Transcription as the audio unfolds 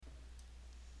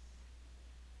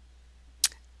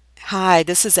Hi,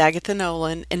 this is Agatha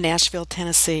Nolan in Nashville,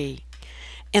 Tennessee,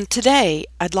 and today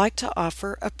I'd like to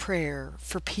offer a prayer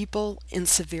for people in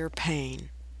severe pain.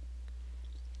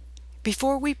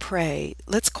 Before we pray,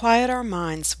 let's quiet our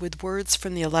minds with words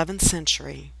from the 11th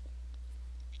century.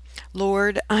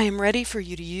 Lord, I am ready for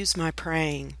you to use my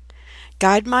praying.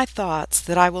 Guide my thoughts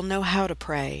that I will know how to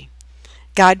pray.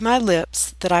 Guide my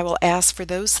lips that I will ask for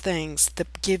those things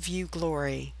that give you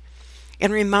glory.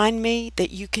 And remind me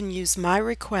that you can use my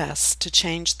requests to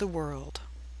change the world.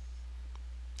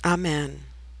 Amen.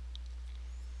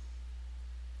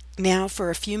 Now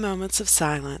for a few moments of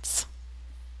silence.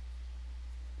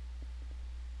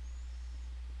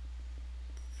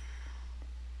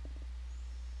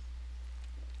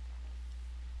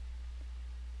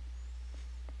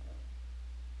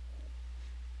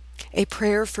 A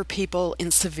prayer for people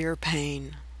in severe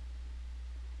pain.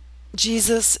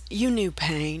 Jesus, you knew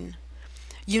pain.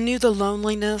 You knew the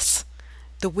loneliness,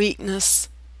 the weakness,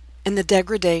 and the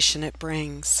degradation it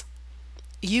brings.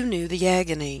 You knew the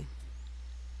agony.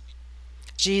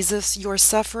 Jesus, your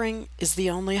suffering is the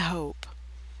only hope,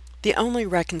 the only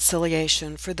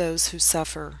reconciliation for those who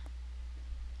suffer.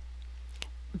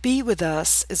 Be with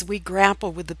us as we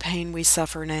grapple with the pain we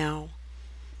suffer now.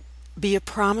 Be a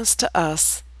promise to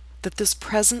us that this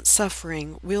present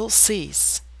suffering will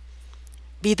cease.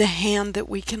 Be the hand that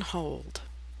we can hold.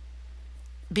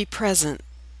 Be present,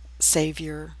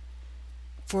 Savior,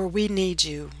 for we need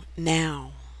you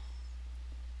now.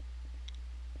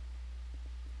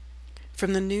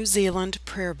 From the New Zealand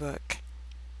Prayer Book,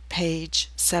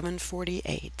 page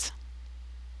 748.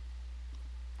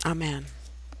 Amen.